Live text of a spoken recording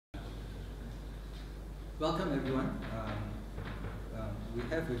Welcome everyone. We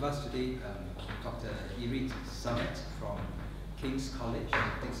have with us today Dr. Irit Samet from King's College,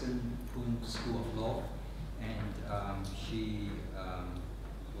 Dixon Poon School of Law, and she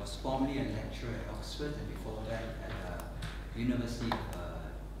was formerly a lecturer at Oxford and before that at University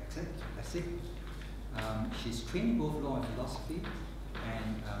of Essex. She's trained in both law and philosophy,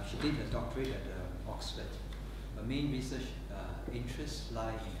 and she did a doctorate at Oxford. Her main research interests lie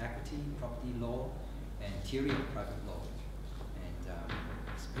in equity, property law, and theory of private law. And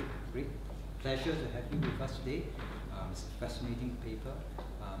it's a great pleasure to have you with us today. It's a fascinating paper.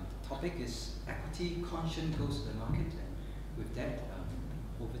 The topic is equity, conscience goes to the market. And with that,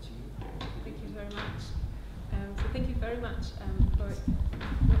 over to you. Thank you very much. So thank you very much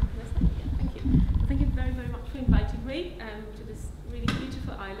Thank you very, very much for inviting me to this really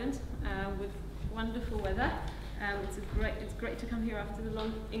beautiful island with wonderful weather. It's great to come here after the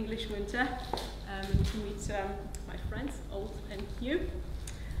long English winter and to meet my friends, old and new.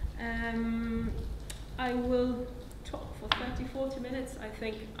 I will talk for 30-40 minutes. I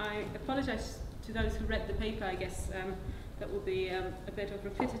think I apologize to those who read the paper. I guess that will be a bit of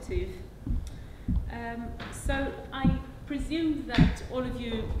repetitive. So I presume that all of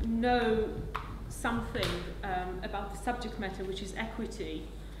you know something about the subject matter, which is equity.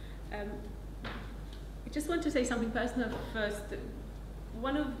 I just want to say something personal first.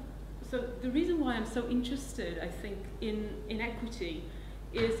 So the reason why I'm so interested, I think, in equity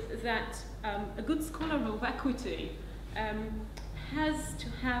is that a good scholar of equity has to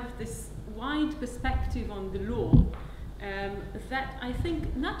have this wide perspective on the law that I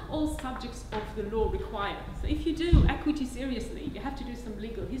think not all subjects of the law require. So if you do equity seriously, you have to do some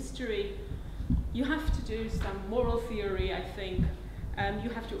legal history, you have to do some moral theory, I think, you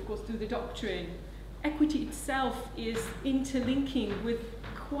have to, of course, do the doctrine. Equity itself is interlinking with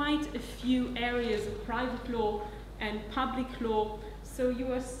quite a few areas of private law and public law. So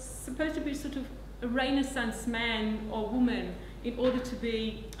you are supposed to be sort of a Renaissance man or woman in order to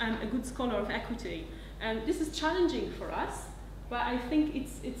be a good scholar of equity. And this is challenging for us, but I think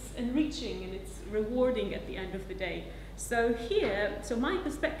it's enriching and it's rewarding at the end of the day. So my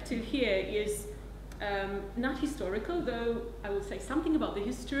perspective here is not historical, though I will say something about the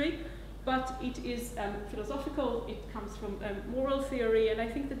history, but it is philosophical. It comes from moral theory, and I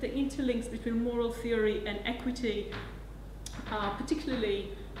think that the interlinks between moral theory and equity are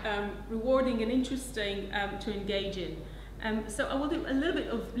particularly rewarding and interesting to engage in. So I will do a little bit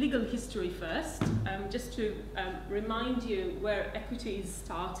of legal history first, just to remind you where equity is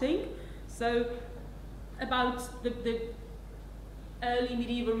starting. So about the early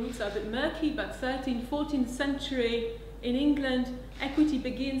medieval roots are a bit murky, but 13th, 14th century in England, equity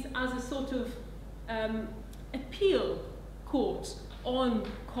begins as a sort of appeal court on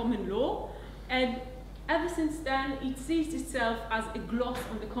common law, and ever since then it sees itself as a gloss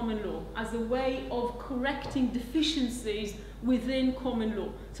on the common law, as a way of correcting deficiencies within common law.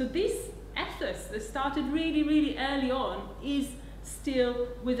 So this ethos that started really, really early on is still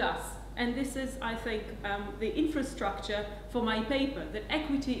with us. And this is, I think, the infrastructure for my paper, that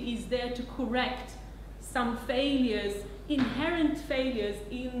equity is there to correct some failures, inherent failures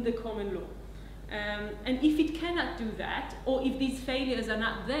in the common law. And if it cannot do that, or if these failures are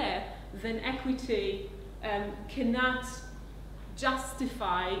not there, then equity cannot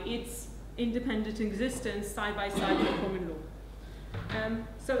justify its independent existence side by side with common law.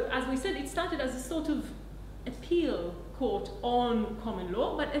 So as we said, it started as a sort of appeal court on common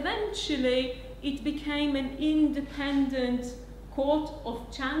law, but eventually it became an independent court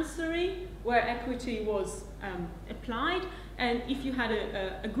of chancery where equity was applied, and if you had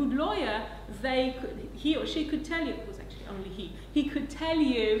a good lawyer, he or she could tell you, it was actually only he could tell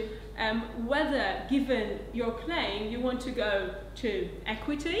you whether, given your claim, you want to go to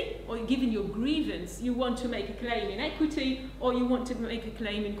equity, or given your grievance, you want to make a claim in equity, or you want to make a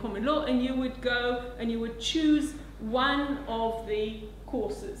claim in common law, and you would go and you would choose one of the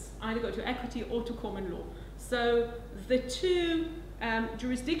courses, either go to equity or to common law. So the two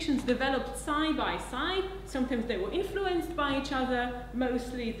jurisdictions developed side by side. Sometimes they were influenced by each other,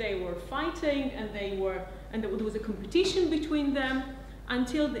 mostly they were fighting, and there was a competition between them,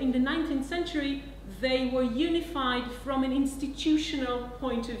 until in the 19th century they were unified from an institutional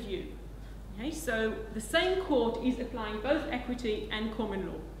point of view. Okay, so the same court is applying both equity and common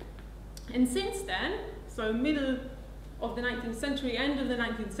law. And since then, so middle of the 19th century, end of the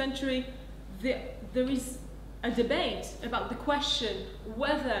 19th century, there is a debate about the question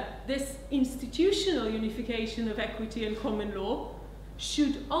whether this institutional unification of equity and common law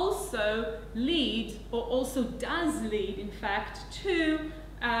should also lead, or also does lead, in fact, to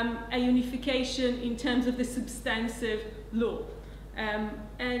a unification in terms of the substantive law.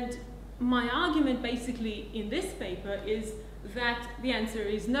 And my argument basically in this paper is that the answer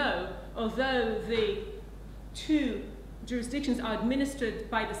is no. Although the two jurisdictions are administered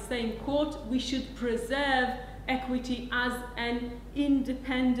by the same court, we should preserve equity as an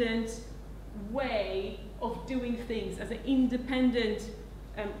independent way of doing things, as an independent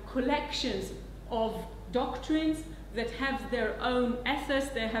collections of doctrines that have their own ethos,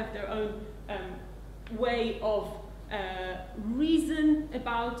 they have their own way of reason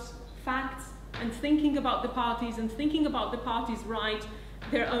about facts and thinking about the parties and thinking about the parties' right,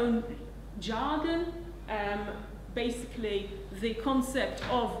 their own jargon. Basically, the concept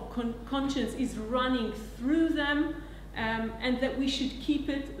of conscience is running through them, and that we should keep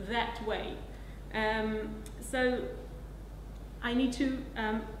it that way. So I need to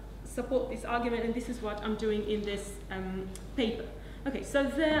support this argument, and this is what I'm doing in this paper. Okay, so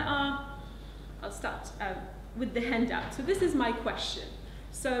there are, I'll start with the handout. So this is my question.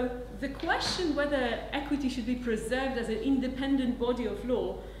 So the question whether equity should be preserved as an independent body of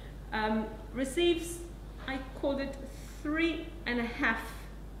law receives, I called it 3.5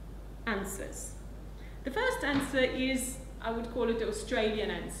 answers. The first answer is, I would call it the Australian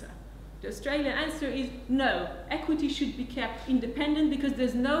answer. The Australian answer is no, equity should be kept independent because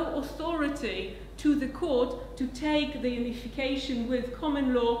there's no authority to the court to take the unification with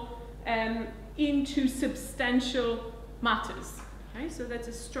common law into substantial matters. Okay? So that's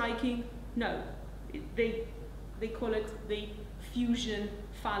a striking no. They call it the fusion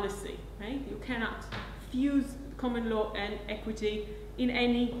fallacy. Right? You cannot fuse common law and equity in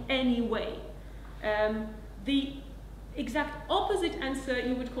any way. The exact opposite answer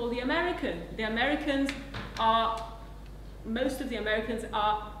you would call the American. The Americans are, most of the Americans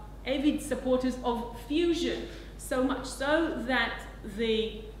are avid supporters of fusion, so much so that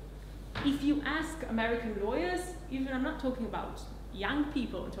if you ask American lawyers, even I'm not talking about young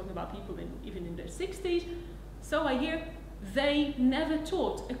people, I'm talking about people even in their 60s, so I hear they never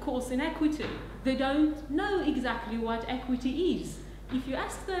taught a course in equity. They don't know exactly what equity is. If you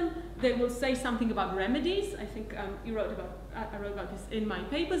ask them, they will say something about remedies. I think I wrote about this in my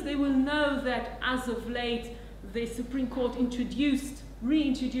papers. They will know that as of late, the Supreme Court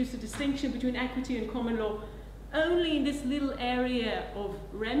reintroduced a distinction between equity and common law only in this little area of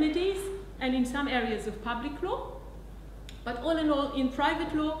remedies and in some areas of public law. But all in all, in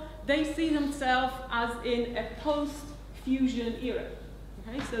private law, they see themselves as in a post-fusion era.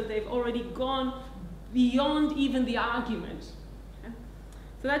 Okay? So they've already gone beyond even the argument.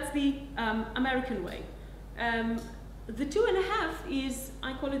 So that's the American way. The 2.5 is,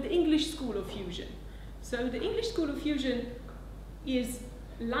 I call it the English school of fusion. So the English school of fusion is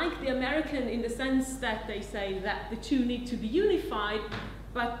like the American in the sense that they say that the two need to be unified,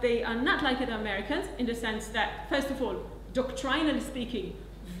 but they are not like the Americans in the sense that, first of all, doctrinally speaking,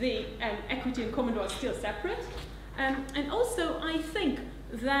 the equity and common law are still separate. And also, I think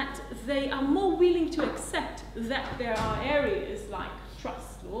that they are more willing to accept that there are areas like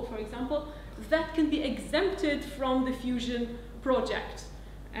trust law, for example, that can be exempted from the fusion project.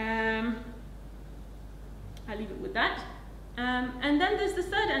 I'll leave it with that. And then there's the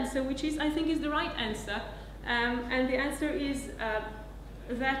third answer, which is, I think, is the right answer. And the answer is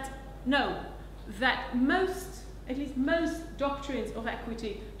that no, that at least most doctrines of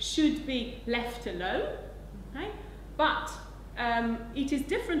equity should be left alone. Okay? But it is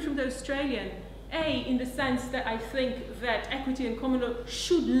different from the Australian. In the sense that I think that equity and common law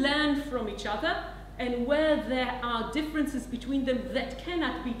should learn from each other, and where there are differences between them that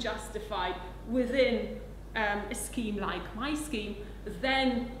cannot be justified within a scheme like my scheme,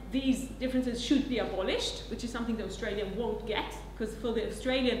 then these differences should be abolished, which is something the Australian won't get, because for the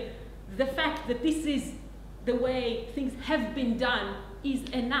Australian, the fact that this is the way things have been done is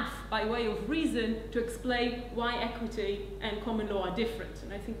enough by way of reason to explain why equity and common law are different.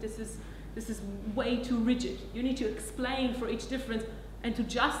 And I think this is way too rigid. You need to explain for each difference and to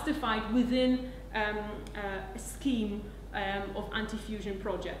justify it within a scheme of anti-fusion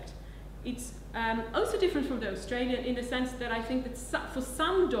project. It's also different from the Australian in the sense that I think that for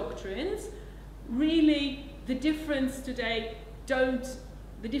some doctrines, really the difference today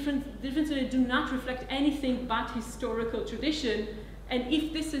the difference today do not reflect anything but historical tradition. And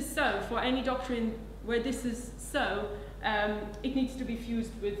if this is so, for any doctrine where this is so, it needs to be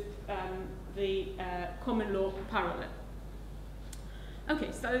fused with the common law parallel.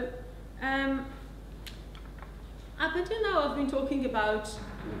 Okay, so up until now I've been talking about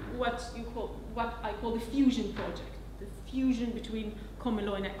what I call the fusion project, the fusion between common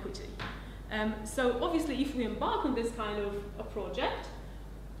law and equity. So obviously if we embark on this kind of a project,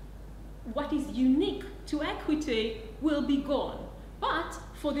 what is unique to equity will be gone. But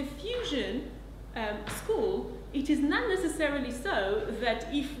for the fusion school, it is not necessarily so that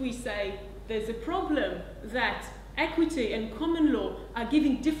if we say there's a problem that equity and common law are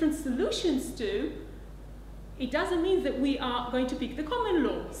giving different solutions to, it doesn't mean that we are going to pick the common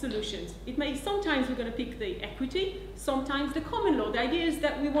law solutions. It may, sometimes we're going to pick the equity, sometimes the common law. The idea is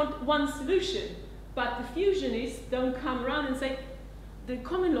that we want one solution, but the fusionists don't come around and say the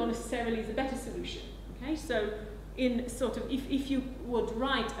common law necessarily is a better solution. Okay, so in sort of, if you would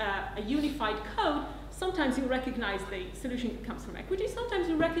write a unified code, sometimes you recognize the solution that comes from equity, sometimes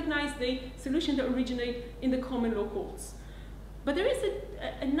you recognize the solution that originates in the common law courts. But there is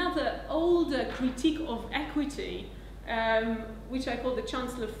another older critique of equity, which I call the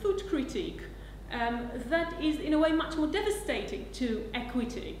Chancellor Foot critique, that is in a way much more devastating to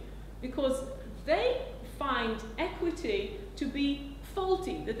equity, because they find equity to be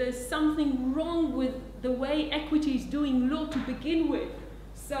faulty, that there's something wrong with the way equity is doing law to begin with.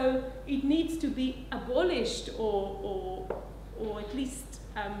 So it needs to be abolished or at least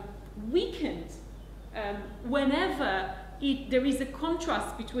weakened whenever there is a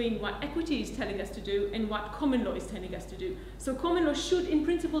contrast between what equity is telling us to do and what common law is telling us to do. So common law should, in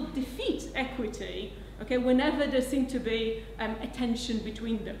principle, defeat equity, okay, whenever there seems to be a tension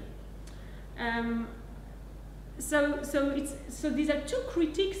between them. So these are two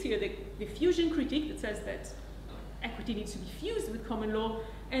critiques here, the fusion critique that says that equity needs to be fused with common law,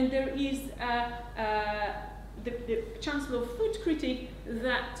 and there is the Chancellor Foot critique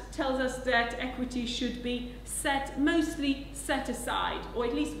that tells us that equity should be mostly set aside, or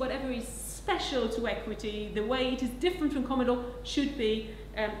at least whatever is special to equity, the way it is different from common law, should be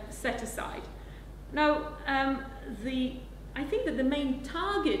set aside. Now, I think that the main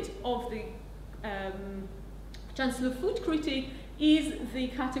target of the Chancellor Foot critique is the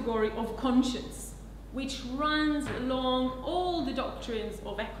category of conscience, which runs along all the doctrines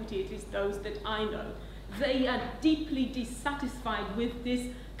of equity, at least those that I know. They are deeply dissatisfied with this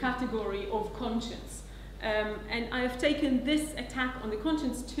category of conscience. And I have taken this attack on the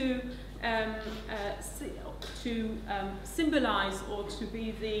conscience to symbolize, or to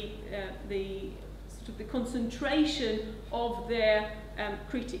be the concentration of their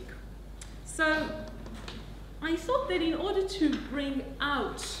critique. So I thought that in order to bring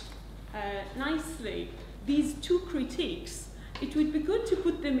out nicely these two critiques, it would be good to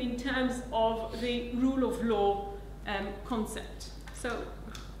put them in terms of the rule of law concept. So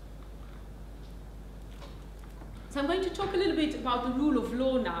I'm going to talk a little bit about the rule of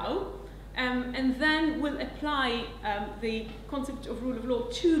law now, and then we'll apply the concept of rule of law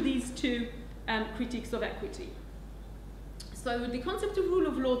to these two critiques of equity. So the concept of rule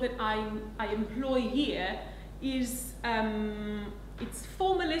of law that I employ here is it's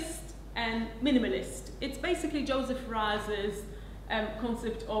formalist and minimalist. It's basically Joseph Raz's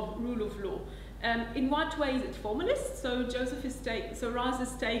concept of rule of law. In what way is it formalist? So Raz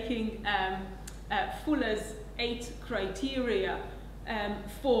is taking Fuller's 8 criteria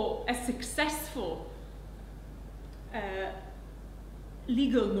for a successful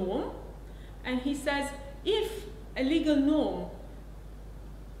legal norm, and he says if a legal norm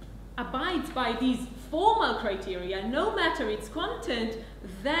abides by these formal criteria, no matter its content,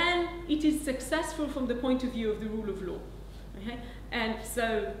 then it is successful from the point of view of the rule of law. Okay? And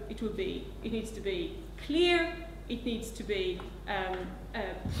so it needs to be clear, it needs to be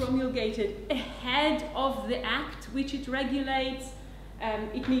promulgated ahead of the act which it regulates,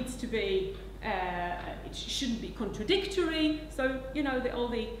 it needs to be, it shouldn't be contradictory. So, you know, all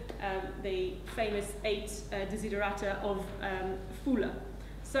the famous 8 desiderata of Fuller.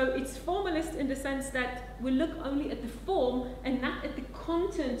 So it's formalist in the sense that we look only at the form and not at the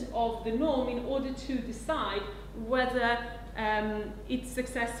content of the norm in order to decide whether it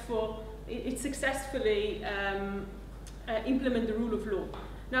successfully implement the rule of law.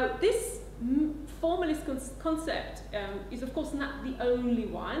 Now, this formalist concept is of course not the only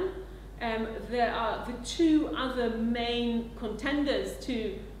one. There are the 2 other main contenders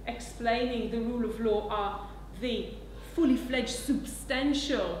to explaining the rule of law are the fully fledged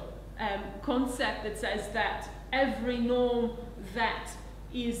substantial concept that says that every norm that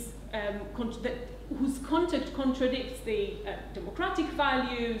is whose content contradicts the democratic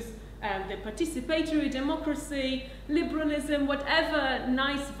values, the participatory democracy, liberalism, whatever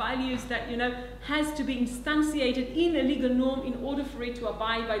nice values that, you know, has to be instantiated in a legal norm in order for it to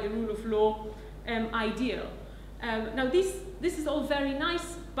abide by the rule of law ideal. Now this is all very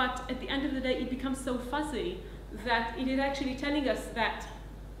nice, but at the end of the day it becomes so fuzzy that it is actually telling us that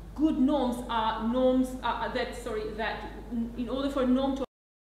good norms are that in order for a norm to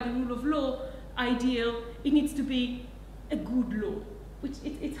the rule of law ideal, it needs to be a good law, which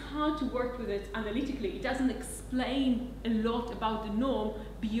it's hard to work with it analytically. It doesn't explain a lot about the norm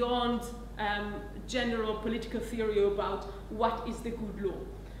beyond general political theory about what is the good law.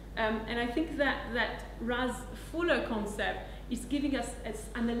 And I think that Raz Fuller concept is giving us an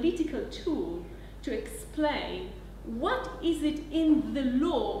analytical tool to explain what is it in the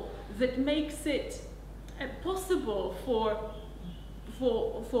law that makes it possible for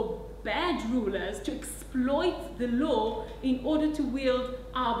bad rulers to exploit the law in order to wield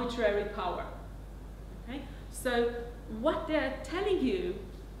arbitrary power. Okay? So what they're telling you,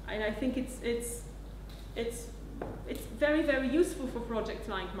 and I think it's very, very useful for projects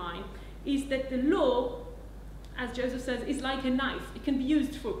like mine, is that the law, as Joseph says, is like a knife. It can be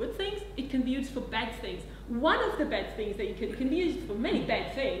used for good things, it can be used for bad things. One of the bad things that it can be used for many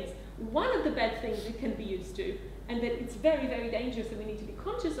bad things. One of the bad things it can be used to, and that it's very, very dangerous and we need to be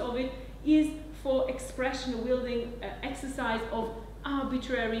conscious of it, is for expression, wielding, exercise of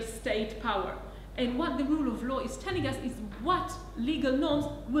arbitrary state power. And what the rule of law is telling us is what legal norms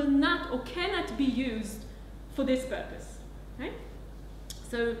will not or cannot be used for this purpose. Okay?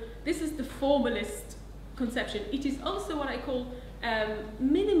 So this is the formalist conception. It is also what I call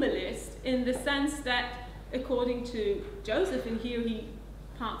minimalist, in the sense that, according to Joseph, and here he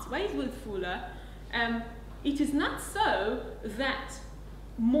parts ways with Fuller, it is not so that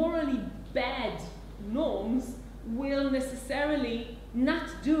morally bad norms will necessarily not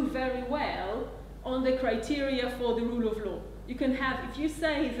do very well on the criteria for the rule of law. You can have, if you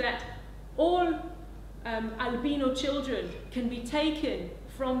say that all albino children can be taken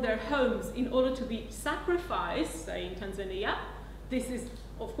from their homes in order to be sacrificed, say in Tanzania, this is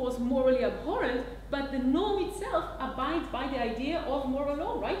of course morally abhorrent, but the norm itself abides by the idea of moral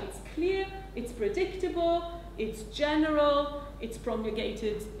law, right? It's clear, it's predictable, it's general, it's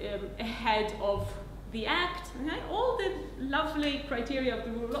promulgated ahead of the act, okay? All the lovely criteria of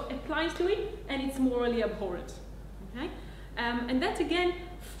the rule of law applies to it, and it's morally abhorrent, okay? And that again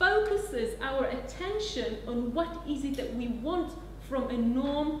focuses our attention on what is it that we want from a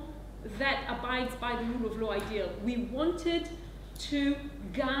norm that abides by the rule of law ideal. We wanted to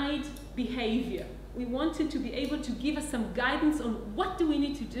guide behavior. We wanted to be able to give us some guidance on what do we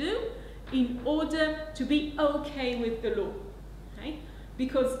need to do in order to be okay with the law. Okay?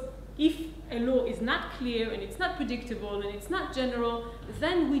 Because if a law is not clear and it's not predictable and it's not general,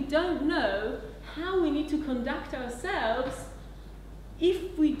 then we don't know how we need to conduct ourselves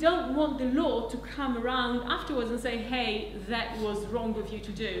if we don't want the law to come around afterwards and say, hey, that was wrong of you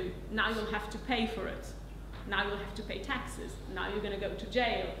to do, now you'll have to pay for it. Now you'll have to pay taxes. Now you're going to go to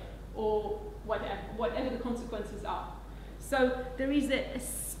jail, or whatever the consequences are. So there is a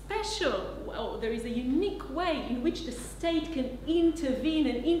special, well, there is a unique way in which the state can intervene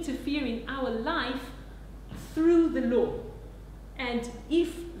and interfere in our life through the law. And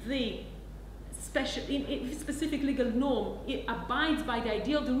if the specific legal norm it abides by the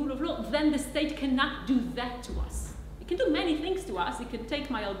idea of the rule of law, then the state cannot do that to us. It can do many things to us. It can take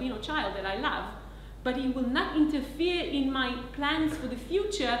my albino child that I love, but it will not interfere in my plans for the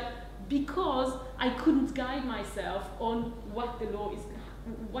future because I couldn't guide myself on what the law is,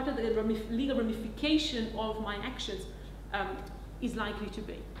 what are the legal ramifications of my actions is likely to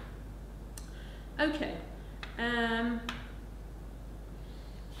be. Okay.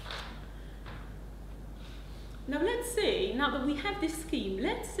 Now let's see, now that we have this scheme,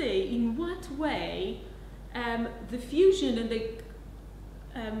 let's see in what way the fusion and the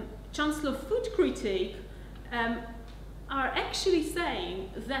Chancellor Foot critique are actually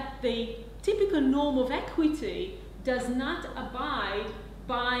saying that the typical norm of equity does not abide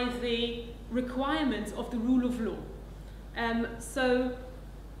by the requirements of the rule of law. So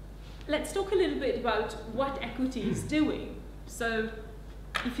let's talk a little bit about what equity is doing. So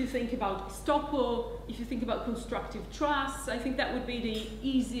if you think about estoppel, if you think about constructive trusts, I think that would be the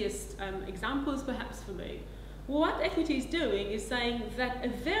easiest examples perhaps for me. What equity is doing is saying that a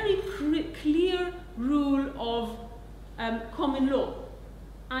very clear rule of common law,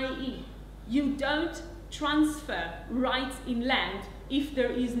 i.e. you don't transfer rights in land if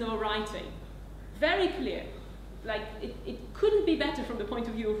there is no writing. Very clear. Like, it couldn't be better from the point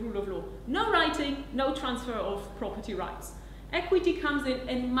of view of rule of law. No writing, no transfer of property rights. Equity comes in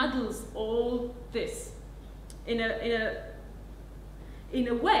and muddles all this in a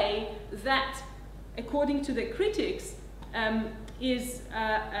way that, according to the critics, is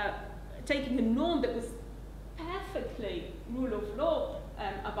taking a norm that was perfectly rule of law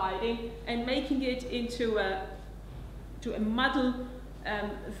abiding and making it into a muddle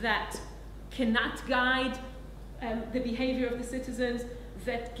that cannot guide the behavior of the citizens,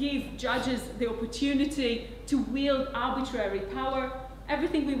 that give judges the opportunity to wield arbitrary power,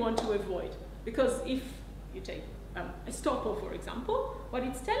 everything we want to avoid. Because if you take estoppel, for example, what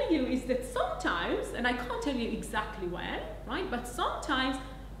it's telling you is that sometimes, and I can't tell you exactly when, right, but sometimes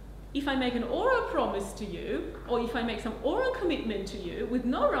if I make an oral promise to you, or if I make some oral commitment to you with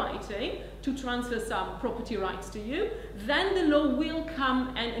no writing to transfer some property rights to you, then the law will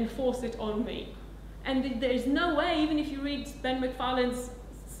come and enforce it on me. And there's no way, even if you read Ben McFarlane's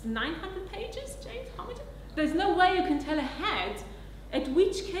 900 pages, James, how much? There's no way you can tell ahead at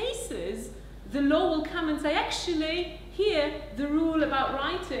which cases the law will come and say, actually, here, the rule about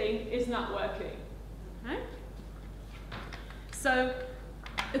writing is not working. Okay? So,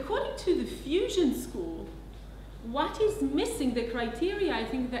 according to the fusion school, what is missing, the criteria I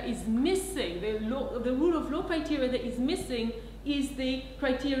think that is missing, the rule of law criteria that is missing is the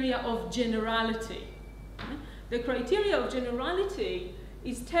criteria of generality. Okay? The criteria of generality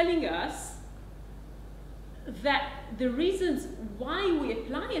is telling us that the reasons why we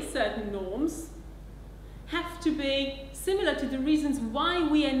apply a certain norms have to be similar to the reasons why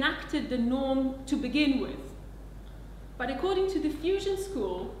we enacted the norm to begin with. But according to the fusion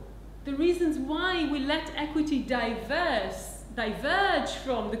school, the reasons why we let equity diverge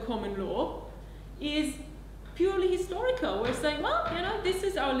from the common law is purely historical. We're saying, well, you know, this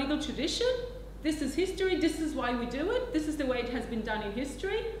is our legal tradition, this is history, this is why we do it, this is the way it has been done in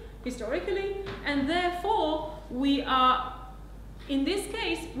history, historically, and therefore we are, in this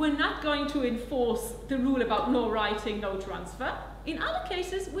case, we're not going to enforce the rule about no writing, no transfer. In other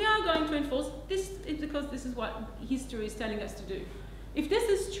cases, we are going to enforce this because this is what history is telling us to do. If this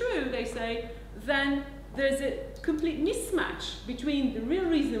is true, they say, then there's a complete mismatch between the real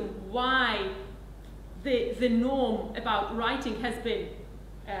reason why the norm about writing has been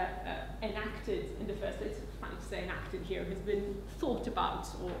enacted in the first place. It's funny to say enacted here, has been thought about,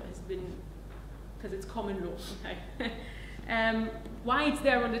 or has been, because it's common law, okay? Why it's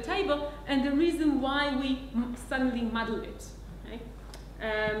there on the table, and the reason why we suddenly muddle it. Okay?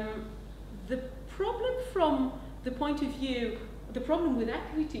 The problem from the point of view, the problem with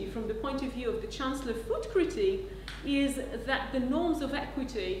equity from the point of view of the Chancellor Foot critique is that the norms of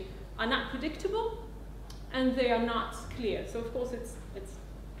equity are not predictable and they are not clear. So of course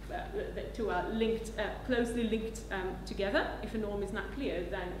the two are linked, closely linked together. If a norm is not clear,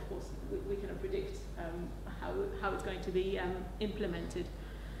 then of course we cannot predict how it's going to be implemented.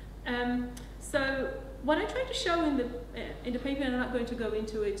 So what I try to show in the paper, and I'm not going to go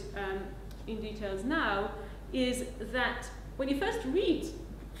into it in details now, is that when you first read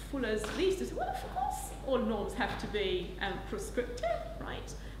Fuller's list, you say, well, of course all norms have to be prescriptive,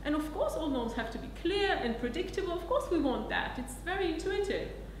 right? And of course all norms have to be clear and predictable. Of course we want that. It's very intuitive.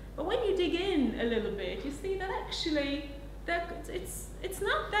 But when you dig in a little bit, you see that actually it's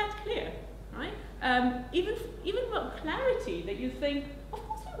not that clear, right? Even about clarity, that you think, of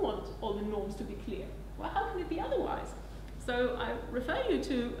course we want all the norms to be clear. Well, how can it be otherwise? So I refer you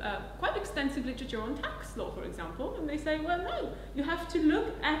to quite extensive literature on tax law, for example, and they say, well, no, you have to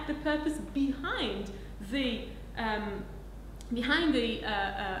look at the purpose behind the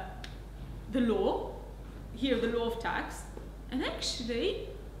law, here the law of tax, and actually,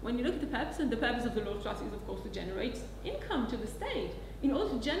 when you look at the purpose, and the purpose of the law of tax is, of course, to generate income to the state. In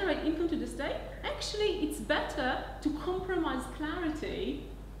order to generate income to the state, actually, it's better to compromise clarity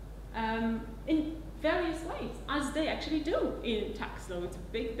in various ways, as they actually do in tax law. It's a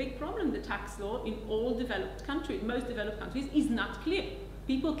big, big problem. The tax law in all developed countries, most developed countries, is not clear.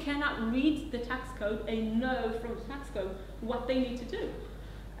 People cannot read the tax code and know from the tax code what they need to do.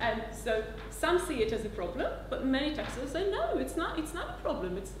 And so some see it as a problem, but many tax laws say, no, it's not a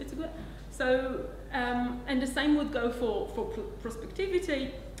problem. It's a good. So, and the same would go for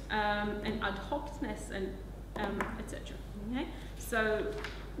prospectivity and ad hocness and etc. Okay? So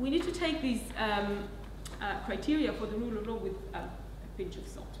we need to take these criteria for the rule of law with a pinch of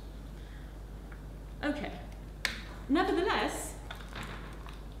salt. Okay. Nevertheless,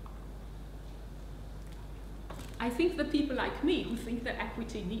 I think that people like me who think that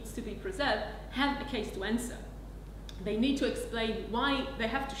equity needs to be preserved have a case to answer. They need to explain why they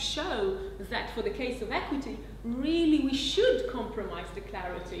have to show that for the case of equity, really we should compromise the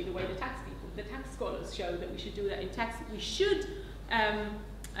clarity the way the tax people, the tax scholars show that we should do that in tax. We should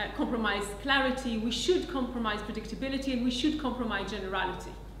compromise clarity, we should compromise predictability, and we should compromise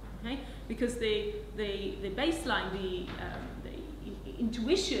generality. Okay? Because the baseline, the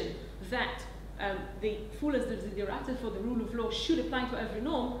intuition that the Fuller's desiderata for the rule of law should apply to every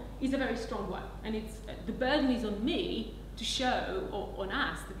norm is a very strong one. And it's, the burden is on me to show, or on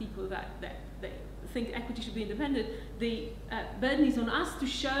us, the people that think equity should be independent, the burden is on us to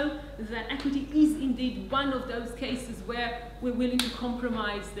show that equity is indeed one of those cases where we're willing to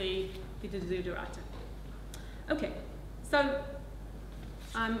compromise the desiderata. Okay, so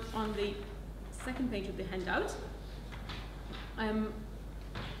I'm on the second page of the handout, and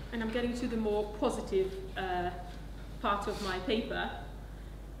I'm getting to the more positive part of my paper.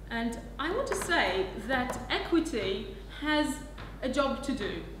 And I want to say that equity has a job to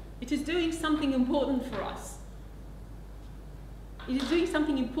do. It is doing something important for us. It is doing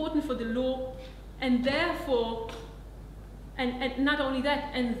something important for the law, and therefore, and not only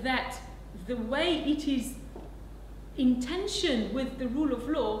that, and that the way it is in tension with the rule of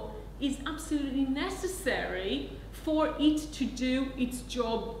law is absolutely necessary for it to do its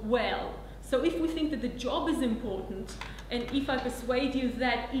job well. So if we think that the job is important, and if I persuade you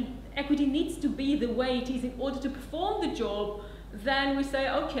that equity needs to be the way it is in order to perform the job, then we say,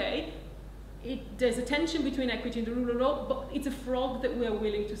 okay, there's a tension between equity and the rule of law, but it's a frog that we're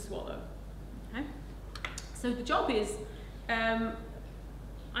willing to swallow. Okay? So the job is,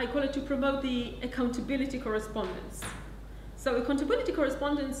 I call it to promote the accountability correspondence. So accountability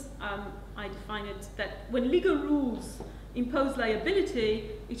correspondence, I define it that when legal rules impose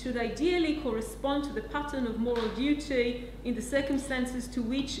liability, it should ideally correspond to the pattern of moral duty in the circumstances to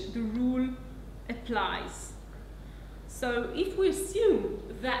which the rule applies. So if we assume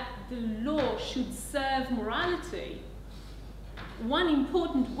that the law should serve morality, one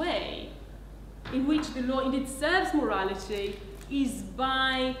important way in which the law indeed serves morality is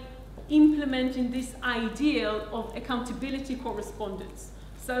by implementing this ideal of accountability correspondence.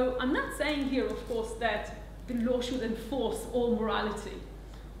 So I'm not saying here, of course, that the law should enforce all morality.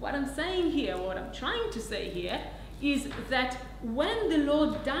 What I'm saying here, what I'm trying to say here, is that when the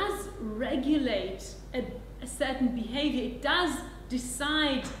law does regulate a certain behavior, it does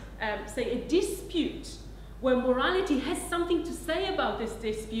decide, say, a dispute, where morality has something to say about this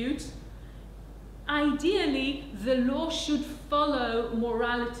dispute, ideally the law should follow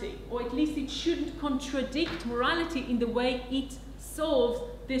morality, or at least it shouldn't contradict morality in the way it solves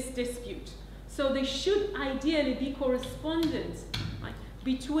this dispute. So there should ideally be correspondence, right,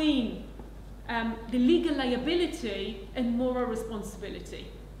 between the legal liability and moral responsibility,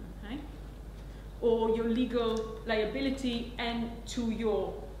 okay? Or your legal liability and to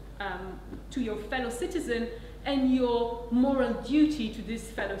your fellow citizen and your moral duty to these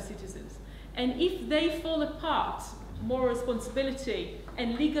fellow citizens. And if they fall apart, moral responsibility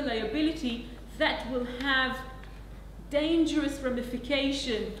and legal liability, that will have dangerous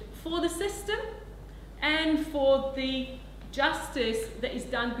ramification for the system and for the justice that is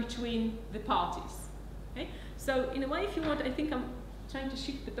done between the parties. Okay? So in a way, if you want, I think I'm trying to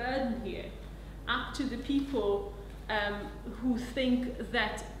shift the burden here up to the people who think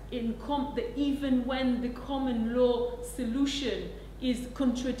that, that even when the common law solution is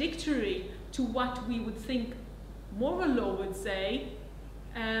contradictory to what we would think moral law would say,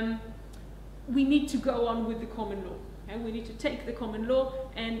 we need to go on with the common law. And we need to take the common law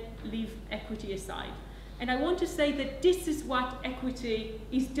and leave equity aside. And I want to say that this is what equity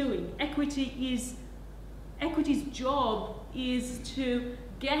is doing. Equity's job is to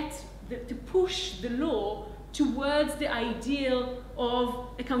to push the law towards the ideal of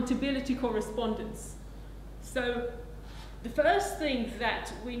accountability correspondence. So the first thing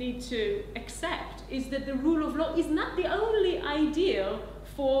that we need to accept is that the rule of law is not the only ideal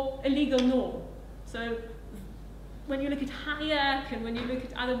for a legal norm. So when you look at Hayek and when you look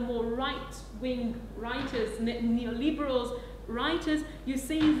at other more right-wing writers, neoliberals writers, you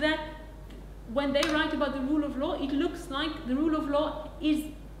see that when they write about the rule of law, it looks like the rule of law is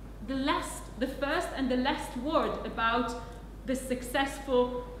the first and the last word about the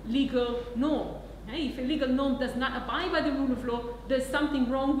successful legal norm. Okay? If a legal norm does not abide by the rule of law, there's something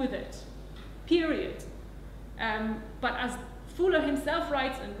wrong with it, period. But as Fuller himself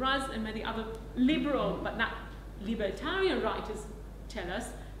writes, and Raz and many other liberal, but not libertarian writers tell us,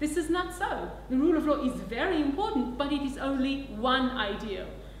 this is not so. The rule of law is very important, but it is only one ideal.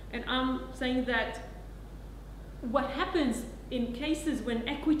 And I'm saying that what happens in cases when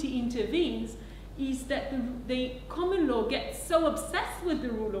equity intervenes is that the common law gets so obsessed with the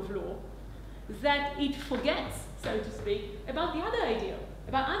rule of law that it forgets, so to speak, about the other ideal,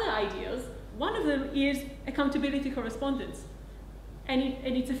 about other ideals. One of them is accountability correspondence. And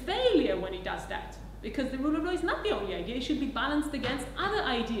it's a failure when it does that, because the rule of law is not the only idea. It should be balanced against other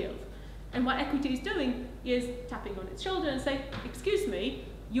ideals. And what equity is doing is tapping on its shoulder and saying, excuse me,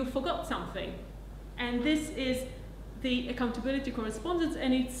 you forgot something. And this is the accountability correspondence,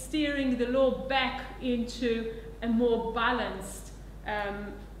 and it's steering the law back into a more balanced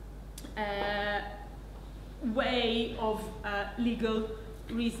way of legal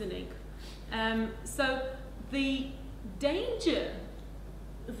reasoning. So the danger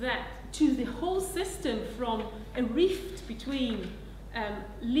that to the whole system from a rift between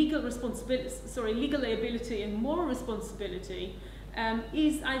legal liability and moral responsibility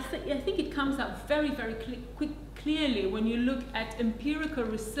is, I think it comes out very, very clearly when you look at empirical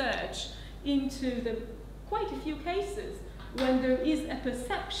research into the quite a few cases when there is a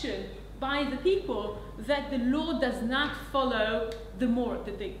perception by the people that the law does not follow the moral,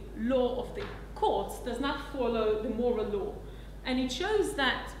 that the law of the courts does not follow the moral law. And it shows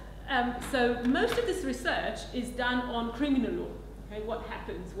that, so most of this research is done on criminal law. Okay, what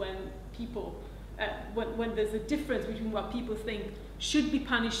happens when people, when there's a difference between what people think should be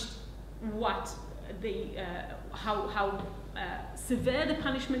punished, what the, how severe the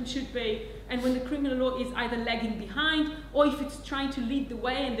punishment should be, and when the criminal law is either lagging behind, or if it's trying to lead the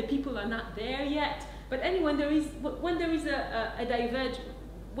way and the people are not there yet. But anyway, when there is a divergence,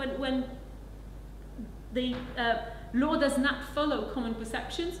 when the law does not follow common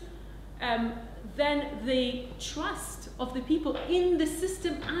perceptions, then the trust of the people in the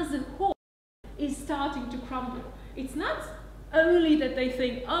system as a whole is starting to crumble. It's not only that they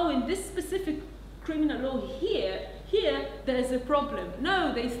think, oh, in this specific criminal law here there's a problem.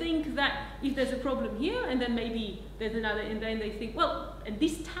 No, they think that if there's a problem here, and then maybe there's another, and then they think, well, and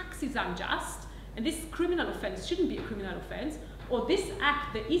this tax is unjust, and this criminal offense shouldn't be a criminal offense, or this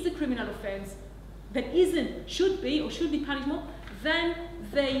act that is a criminal offense that isn't, should be punished more, then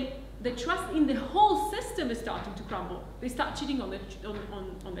the trust in the whole system is starting to crumble. They start cheating on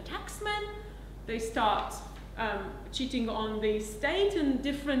the taxman, they start cheating on the state in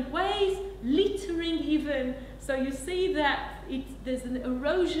different ways, littering even. So you see that there's an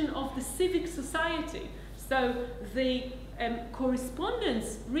erosion of the civic society. So the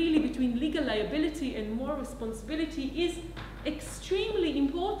correspondence really between legal liability and moral responsibility is extremely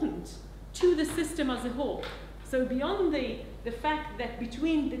important to the system as a whole. So beyond the fact that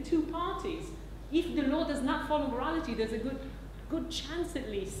between the two parties, if the law does not follow morality, there's a good chance at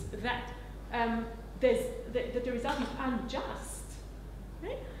least that that the result is unjust.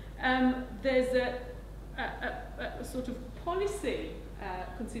 Right? There's a sort of policy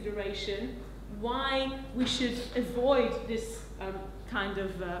consideration why we should avoid this kind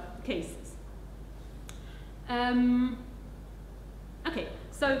of cases. Okay,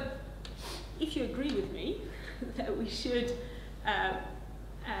 so if you agree with me that we should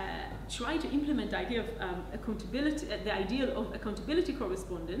try to implement the idea of accountability, the ideal of accountability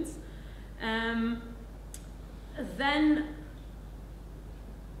correspondence, then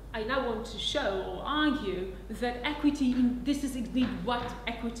I now want to show or argue that equity, this is indeed what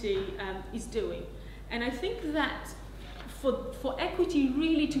equity is doing. And I think that for equity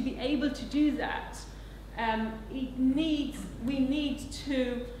really to be able to do that, we need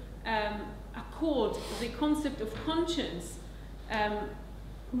to accord the concept of conscience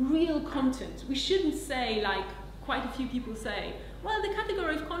real content. We shouldn't say, like quite a few people say, well, the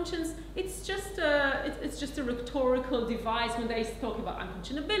category of conscience, it's just a rhetorical device when they talk about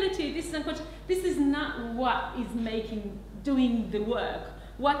unconscionability. This is unconscious. This is not what is doing the work.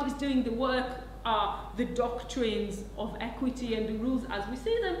 What is doing the work are the doctrines of equity and the rules as we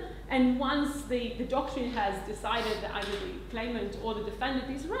see them. And once the doctrine has decided that either the claimant or the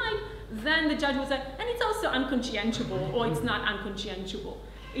defendant is right, then the judge will say, and it's also unconscientiable or it's not unconscientiable.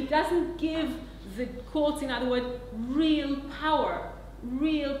 It doesn't give the courts, in other words, real power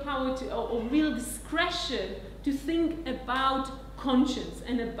to, or real discretion to think about conscience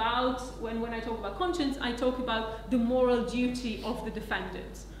and about, when I talk about conscience, I talk about the moral duty of the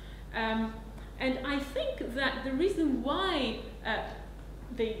defendant. And I think that the reason why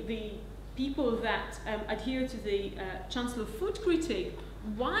the people that adhere to the Chancellor of Food critique,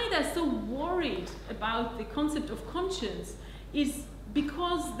 why they're so worried about the concept of conscience is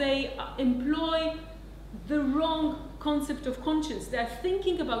because they employ the wrong concept of conscience. They're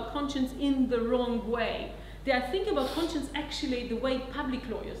thinking about conscience in the wrong way. They are thinking about conscience actually the way public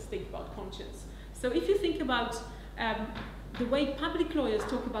lawyers think about conscience. So if you think about the way public lawyers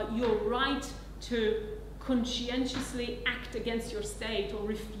talk about your right to conscientiously act against your state or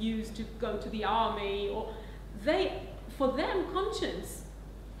refuse to go to the army, or for them, conscience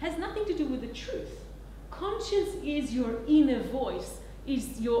has nothing to do with the truth. Conscience is your inner voice,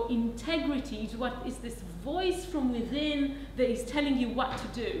 is your integrity, is this voice from within that is telling you what to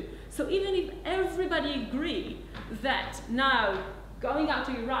do. So even if everybody agree that now going out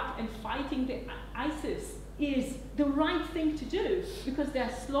to Iraq and fighting the ISIS is the right thing to do because they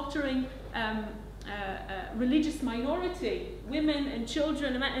are slaughtering religious minority, women and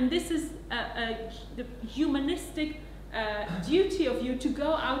children, and this is the humanistic duty of you to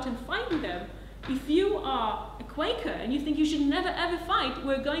go out and find them. If you are a Quaker and you think you should never ever fight,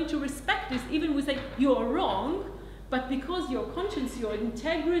 we're going to respect this, even we say you're wrong, but because your conscience, your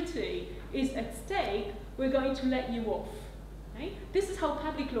integrity is at stake, we're going to let you off. Okay? This is how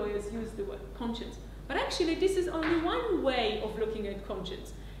public lawyers use the word conscience. But actually, this is only one way of looking at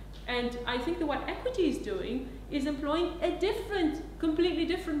conscience. And I think that what equity is doing is employing a different, completely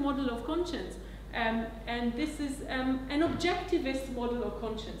different model of conscience. And this is an objectivist model of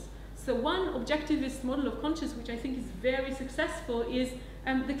conscience. So one objectivist model of conscience, which I think is very successful, is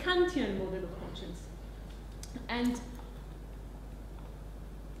the Kantian model of conscience. And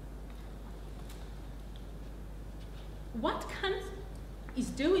what Kant is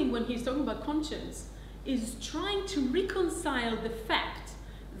doing when he's talking about conscience is trying to reconcile the fact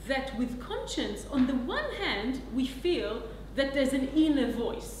that with conscience, on the one hand, we feel that there's an inner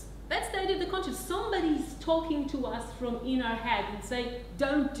voice. That's the idea of the conscience. Somebody's talking to us from in our head and say,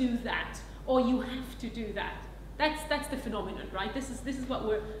 don't do that, or you have to do that. That's the phenomenon, right? This is what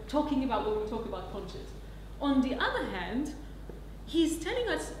we're talking about when we talk about conscience. On the other hand, he's telling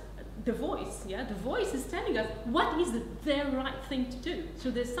us, the voice is telling us what is the right thing to do.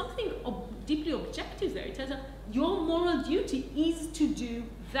 So there's something deeply objective there. It tells us your moral duty is to do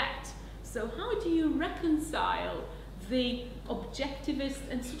that. So how do you reconcile the objectivist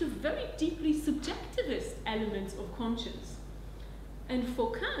and sort of very deeply subjectivist elements of conscience? And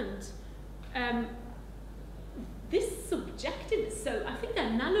for Kant, this subjective, so I think the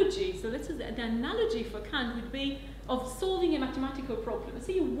analogy, so let's say the analogy for Kant would be of solving a mathematical problem. Let's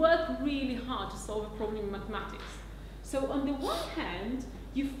say you work really hard to solve a problem in mathematics. So on the one hand,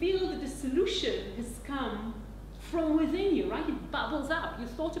 you feel that the solution has come from within you, right? It bubbles up. You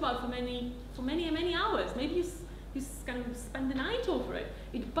thought about it for many hours. Maybe you kind of spend the night over it.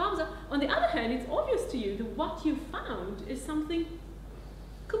 It bubbles up. On the other hand, it's obvious to you that what you found is something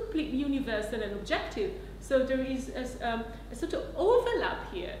completely universal and objective. So there is a sort of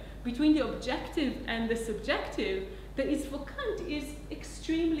overlap here between the objective and the subjective that is, for Kant, is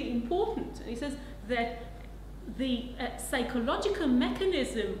extremely important. And he says that the psychological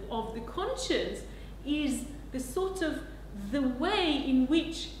mechanism of the conscience is the sort of the way in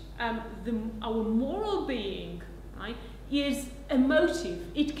which our moral being, right, is emotive.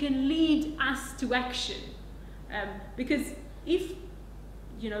 It can lead us to action. Because if,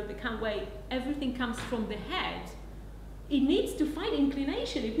 the Kant way, everything comes from the head, it needs to fight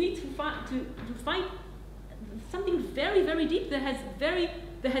inclination. It needs to fight something very, very deep that has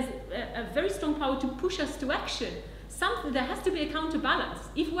a very strong power to push us to action. There has to be a counterbalance.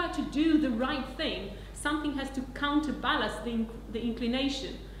 If we are to do the right thing, something has to counterbalance the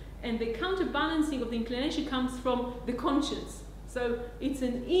inclination. And the counterbalancing of the inclination comes from the conscience. So it's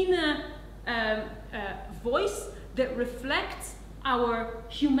an inner voice that reflects our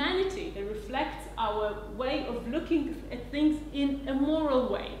humanity, that reflects our way of looking at things in a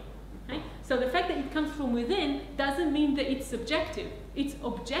moral way. Okay? So the fact that it comes from within doesn't mean that it's subjective. It's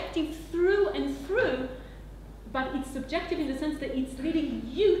objective through and through, but it's subjective in the sense that it's leading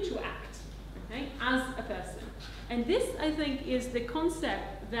you to act, okay, as a person. And this, I think, is the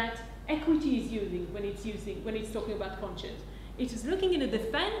concept that equity is using when it's talking about conscience. It is looking at a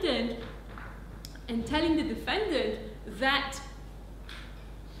defendant and telling the defendant that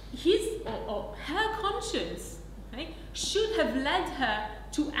his or her conscience, okay, should have led her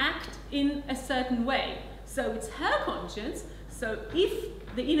to act in a certain way. So it's her conscience. So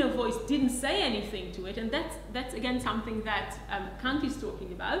if the inner voice didn't say anything to it, and that's again something that Kant is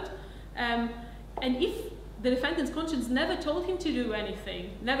talking about, and if the defendant's conscience never told him to do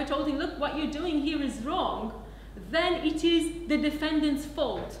anything, never told him, look, what you're doing here is wrong, then it is the defendant's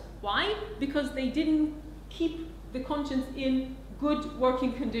fault. Why? Because they didn't keep the conscience in good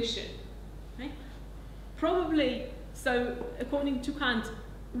working condition. Okay? Probably, so according to Kant,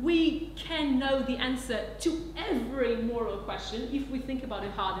 we can know the answer to every moral question if we think about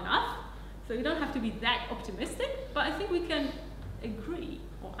it hard enough. So you don't have to be that optimistic, but I think we can agree,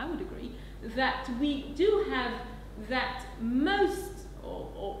 or I would agree, that we do have that most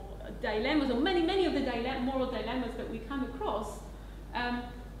or dilemmas, or many of the moral dilemmas that we come across,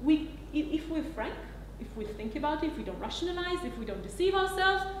 if we're frank, if we think about it, if we don't rationalize, if we don't deceive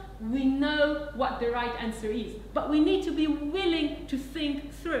ourselves, we know what the right answer is. But we need to be willing to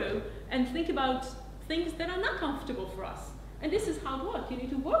think through and think about things that are not comfortable for us. And this is hard work. You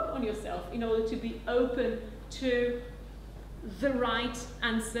need to work on yourself in order to be open to the right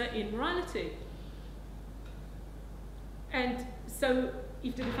answer in morality. And so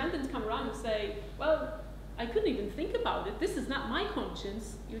if the defendants come around and say, well, I couldn't even think about it, this is not my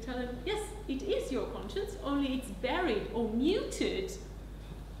conscience, you tell them, yes, it is your conscience, only it's buried or muted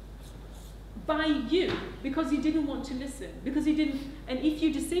by you because you didn't want to listen, because you didn't. And if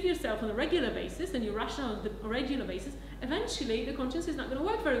you deceive yourself on a regular basis and you're rational on a regular basis, eventually the conscience is not going to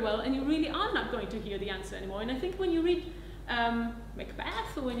work very well and you really are not going to hear the answer anymore. And I think when you read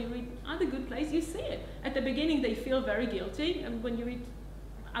Macbeth, or when you read other good plays, you see it. At the beginning they feel very guilty, and when you read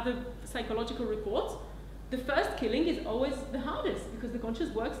other psychological reports, the first killing is always the hardest because the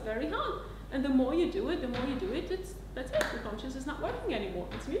conscience works very hard. And the more you do it, that's it. The conscience is not working anymore.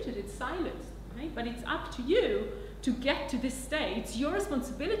 It's muted, it's silenced. Right? But it's up to you to get to this stage. It's your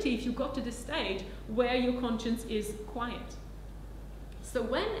responsibility if you got to this stage where your conscience is quiet. So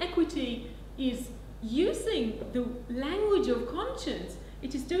when equity is using the language of conscience,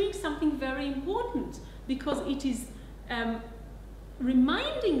 it is doing something very important, because it is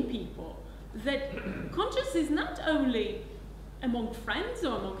reminding people that conscience is not only among friends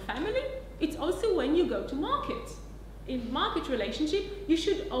or among family, it's also when you go to market. In market relationship, you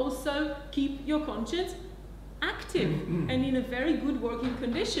should also keep your conscience active and in a very good working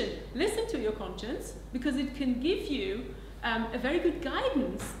condition. Listen to your conscience, because it can give you a very good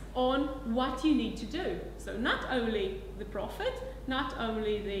guidance on what you need to do. So not only the profit, not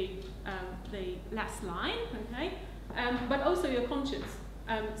only the last line, okay, but also your conscience.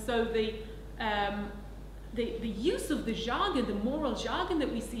 So the use of the jargon, the moral jargon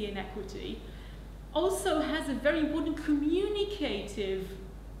that we see in equity, also has a very important communicative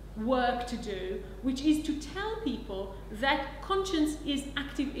work to do, which is to tell people that conscience is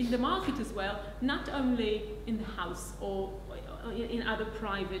active in the market as well, not only in the house or in other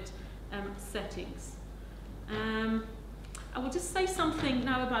private settings. I will just say something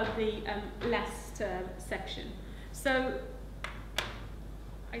now about the last section. So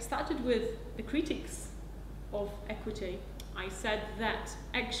I started with the critics of equity. I said that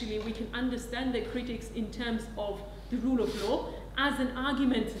actually we can understand the critics in terms of the rule of law as an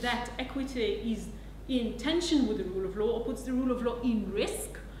argument that equity is in tension with the rule of law or puts the rule of law in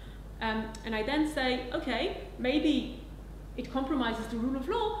risk. And I then say, okay, maybe it compromises the rule of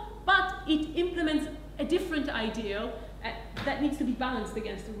law, but it implements a different ideal that needs to be balanced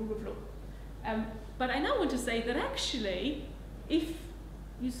against the rule of law. But I now want to say that actually, if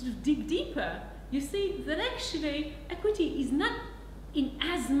you sort of dig deeper, you see that actually equity is not in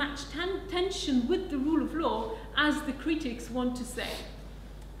as much tension with the rule of law as the critics want to say.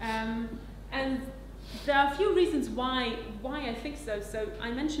 And there are a few reasons why I think so. So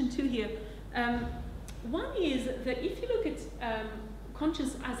I mentioned two here. One is that if you look at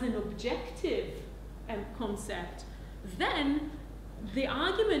conscience as an objective concept, then the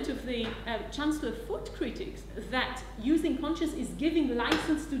argument of the Chancellor Foot critics that using conscience is giving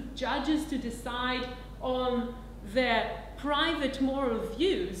license to judges to decide on their private moral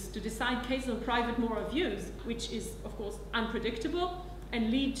views, to decide cases on private moral views, which is, of course, unpredictable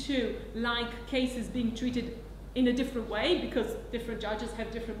and lead to cases being treated in a different way because different judges have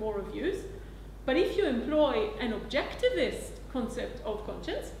different moral views. But if you employ an objectivist concept of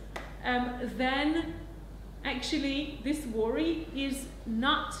conscience, then actually this worry is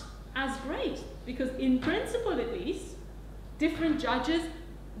not as great, because in principle at least, different judges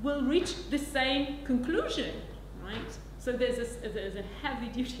will reach the same conclusion, right? So there's a heavy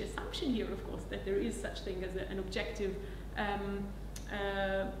duty assumption here, of course, that there is such thing as an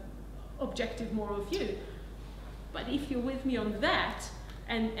objective moral view. But if you're with me on that,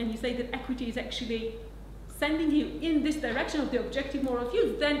 and you say that equity is actually sending you in this direction of the objective moral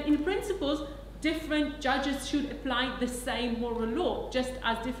view, then in principles, different judges should apply the same moral law, just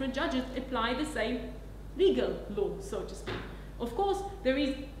as different judges apply the same legal law, so to speak. Of course, there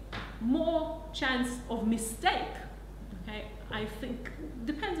is more chance of mistake. Okay, I think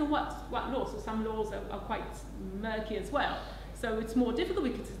depends on what law. So some laws are quite murky as well. So it's more difficult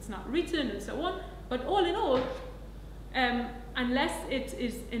because it's not written and so on. But all in all, unless it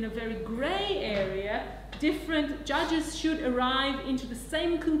is in a very grey area, different judges should arrive into the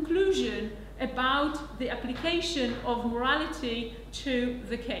same conclusion about the application of morality to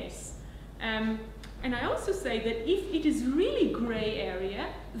the case. And I also say that if it is really grey area,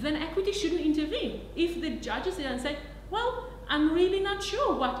 then equity shouldn't intervene. If the judges then say, well, I'm really not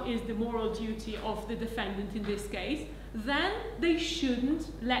sure what is the moral duty of the defendant in this case, then they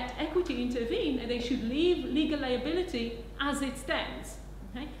shouldn't let equity intervene and they should leave legal liability as it stands.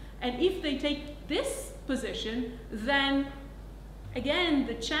 Okay? And if they take this position, then again,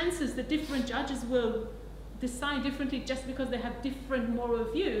 the chances that different judges will decide differently just because they have different moral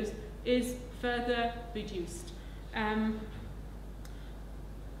views is further reduced.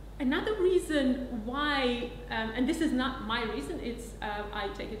 Another reason why, and this is not my reason, it's I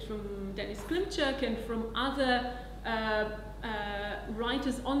take it from Dennis Klimchuk and from other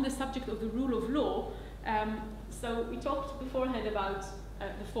writers on the subject of the rule of law. So we talked beforehand about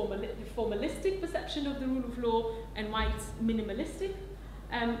the formalistic perception of the rule of law and why it's minimalistic.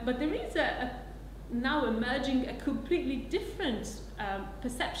 But there is now emerging a completely different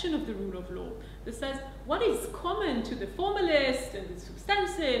perception of the rule of law that says what is common to the formalist and the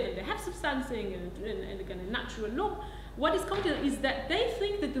substantive and the half substantive and the kind of natural law, what is common to them is that they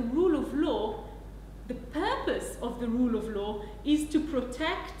think that the rule of law, the purpose of the rule of law is to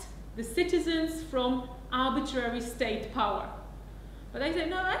protect the citizens from arbitrary state power. But I say,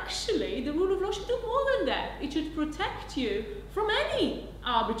 no, actually, the rule of law should do more than that. It should protect you from any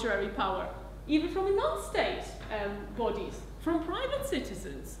arbitrary power, even from non-state bodies, from private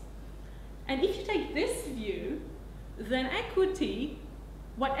citizens. And if you take this view, then equity,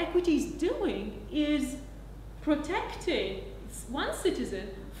 what equity is doing is protecting one citizen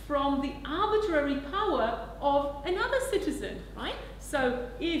from the arbitrary power of another citizen, right? So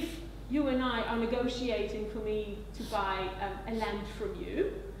if you and I are negotiating for me to buy a land from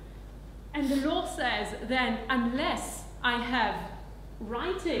you, and the law says then unless I have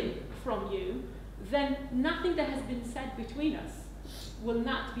writing from you, then nothing that has been said between us will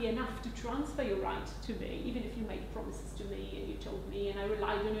not be enough to transfer your right to me, even if you made promises to me and you told me and I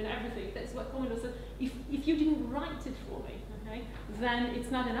relied on you and everything. That's what common law says. If you didn't write it for me, okay, then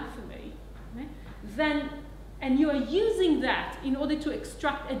it's not enough for me. Okay? Then, and you are using that in order to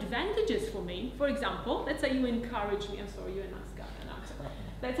extract advantages for me. For example, let's say you encourage me. I'm sorry, you're a nice guy.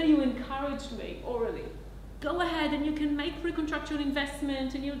 Let's say you encouraged me orally. Go ahead and you can make pre-contractual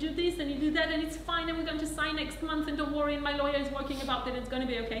investment and you'll do this and you do that and it's fine and we're going to sign next month and don't worry and my lawyer is working about it and it's going to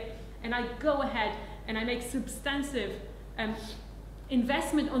be okay. And I go ahead and I make substantive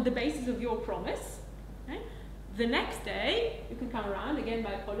investment on the basis of your promise. Okay? The next day, you can come around, again,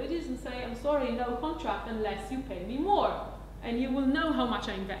 my apologies, and say, I'm sorry, no contract unless you pay me more. And you will know how much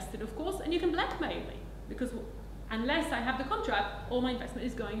I invested, of course, and you can blackmail me. Because unless I have the contract, all my investment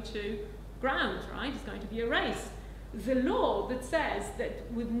is going to ground, right? It's going to be erased. The law that says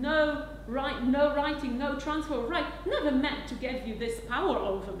that with no writing, no transfer of right, never meant to give you this power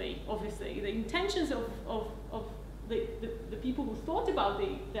over me, obviously. The intentions of the people who thought about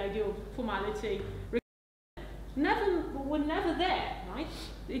the idea of formality were never there, right?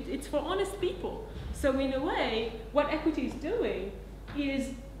 It's for honest people. So in a way, what equity is doing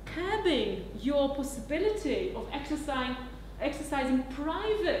is curbing your possibility of exercising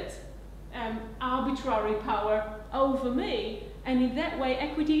private arbitrary power over me, and in that way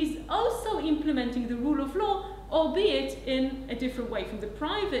equity is also implementing the rule of law, albeit in a different way, from the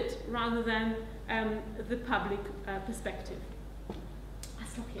private rather than the public perspective. I'll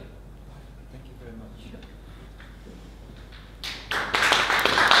stop here.